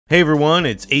Hey everyone,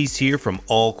 it's Ace here from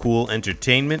All Cool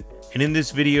Entertainment, and in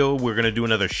this video we're going to do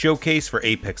another showcase for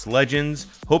Apex Legends.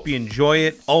 Hope you enjoy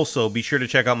it. Also, be sure to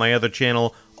check out my other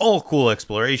channel, All Cool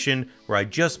Exploration, where I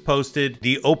just posted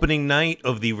the opening night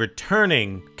of the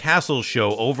returning castle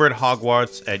show over at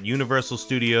Hogwarts at Universal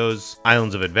Studios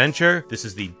Islands of Adventure. This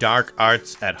is the Dark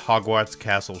Arts at Hogwarts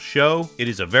Castle show. It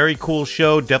is a very cool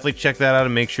show. Definitely check that out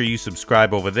and make sure you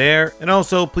subscribe over there. And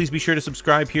also, please be sure to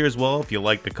subscribe here as well if you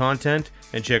like the content,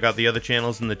 and check out the other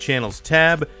channels in the channels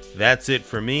tab. That's it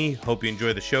for me. Hope you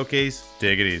enjoy the showcase.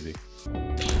 Take it easy.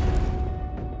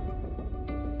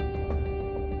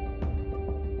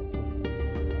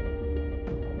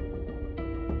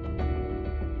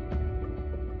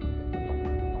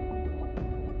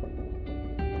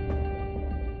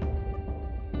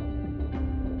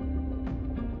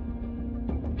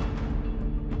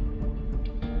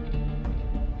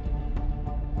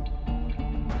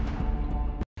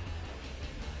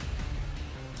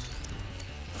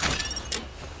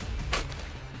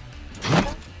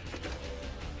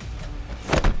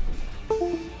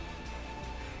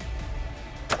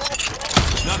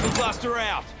 Knuckle cluster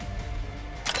out.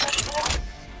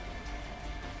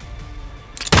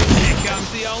 Here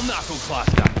comes the old knuckle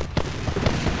cluster.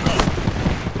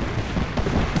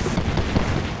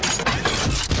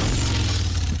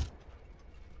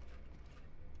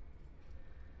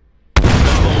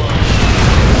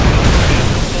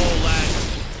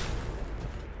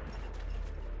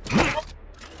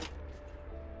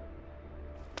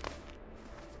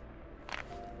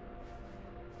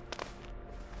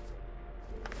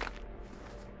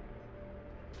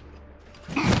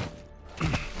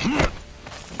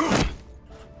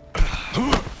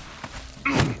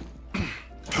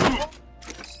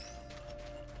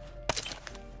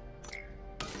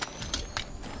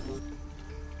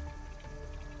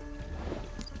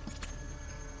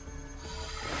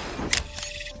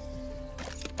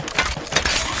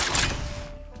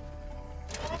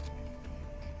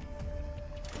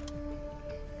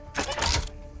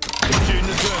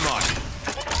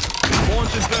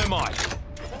 Thermite.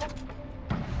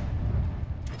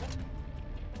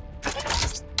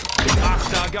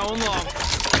 Arcstar going long.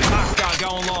 Arcstar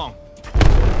going long.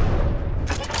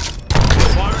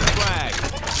 Byron frag.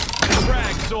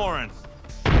 Frag Soren.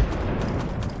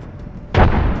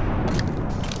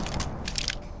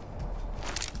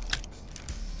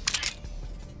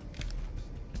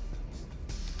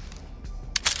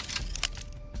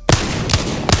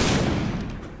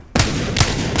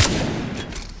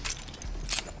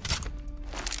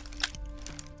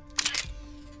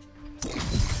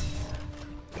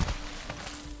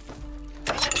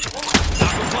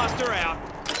 Cluster out.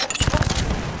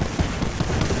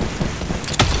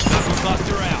 Knuckle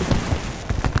cluster out.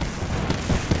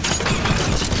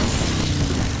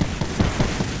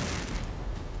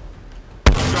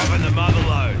 Dropping the mother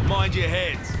load. Mind your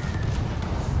heads.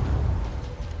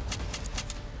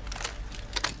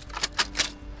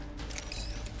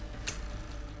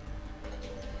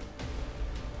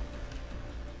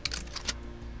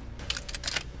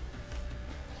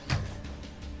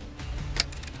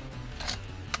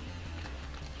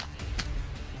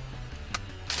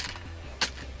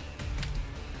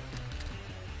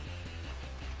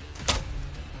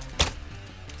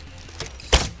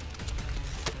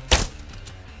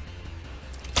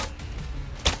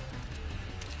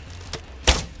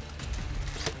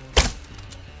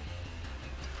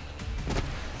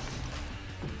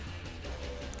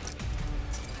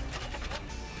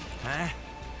 Huh?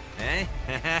 Hey?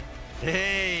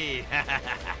 Hey!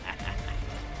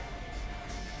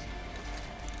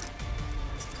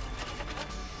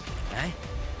 Hey?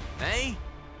 Hey?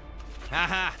 Ha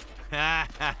ha! Ha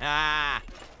ha ha!